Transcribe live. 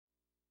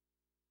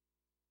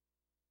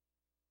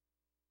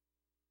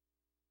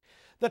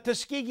The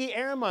Tuskegee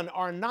Airmen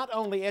are not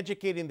only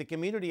educating the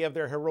community of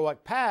their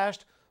heroic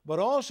past, but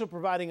also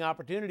providing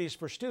opportunities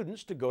for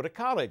students to go to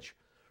college.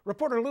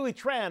 Reporter Louis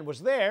Tran was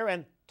there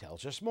and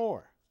tells us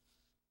more.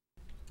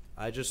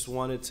 I just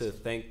wanted to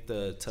thank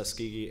the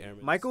Tuskegee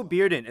Airmen. Michael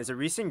Bearden is a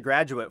recent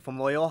graduate from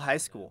Loyola High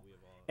School,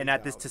 and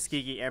at this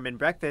Tuskegee Airmen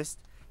breakfast,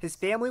 his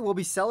family will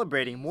be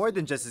celebrating more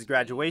than just his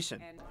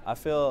graduation. I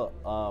feel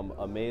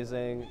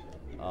amazing,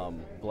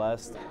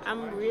 blessed.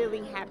 I'm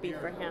really happy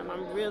for him.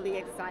 I'm really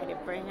excited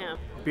for him.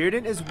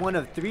 Bearden is one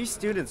of 3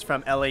 students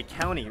from LA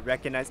County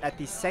recognized at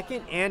the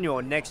 2nd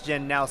annual Next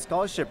Gen Now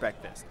Scholarship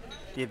Breakfast.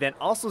 The event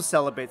also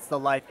celebrates the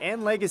life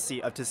and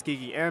legacy of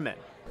Tuskegee Airmen.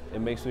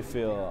 It makes me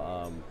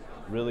feel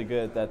really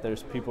good that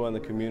there's people in the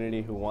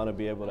community who want to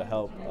be able to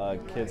help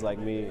kids like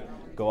me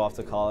go off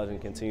to college and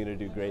continue to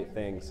do great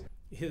things.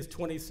 His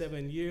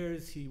 27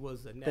 years, he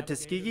was a navigator. The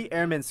Tuskegee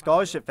Airmen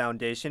Scholarship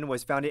Foundation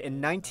was founded in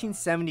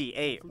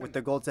 1978 with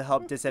the goal to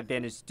help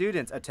disadvantaged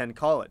students attend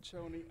college.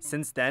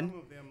 Since then,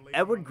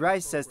 Edward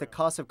Grice says the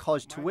cost of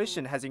college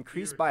tuition has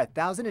increased by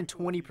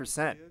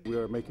 1,020%. We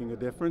are making a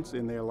difference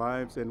in their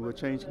lives and we're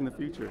changing the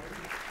future.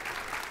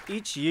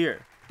 Each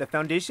year, the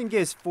foundation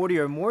gives 40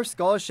 or more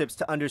scholarships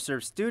to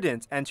underserved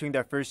students entering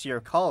their first year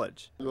of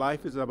college.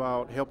 Life is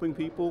about helping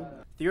people.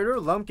 Theodore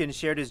Lumpkin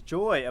shared his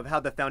joy of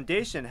how the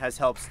foundation has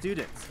helped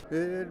students.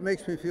 It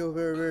makes me feel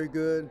very, very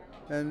good,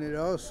 and it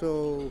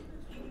also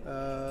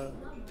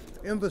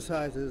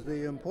emphasizes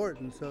the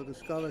importance of the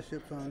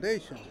Scholarship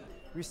Foundation.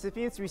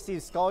 Recipients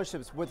receive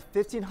scholarships worth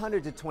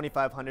 $1,500 to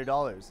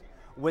 $2,500.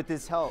 With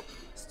this help,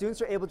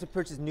 students are able to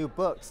purchase new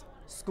books,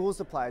 school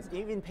supplies, and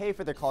even pay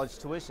for their college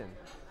tuition,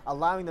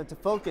 allowing them to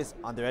focus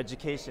on their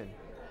education.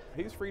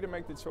 He's free to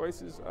make the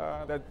choices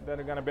that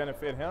are going to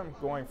benefit him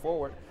going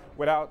forward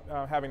without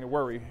having to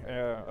worry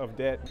of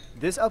debt.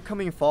 This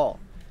upcoming fall,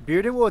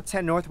 Bearden will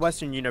attend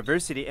Northwestern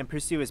University and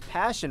pursue his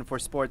passion for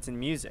sports and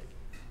music.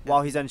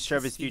 While he's unsure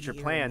of his future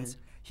plans,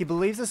 he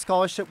believes the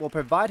scholarship will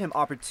provide him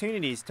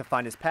opportunities to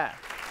find his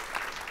path.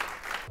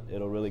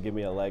 It'll really give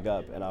me a leg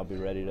up and I'll be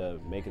ready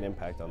to make an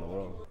impact on the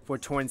world. For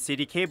Torrance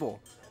City Cable,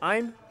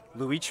 I'm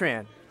Louis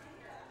Tran.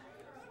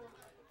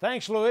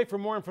 Thanks, Louis. For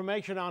more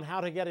information on how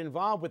to get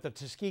involved with the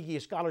Tuskegee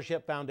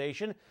Scholarship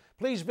Foundation,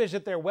 please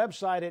visit their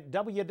website at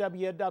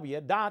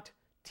www.taisf.org.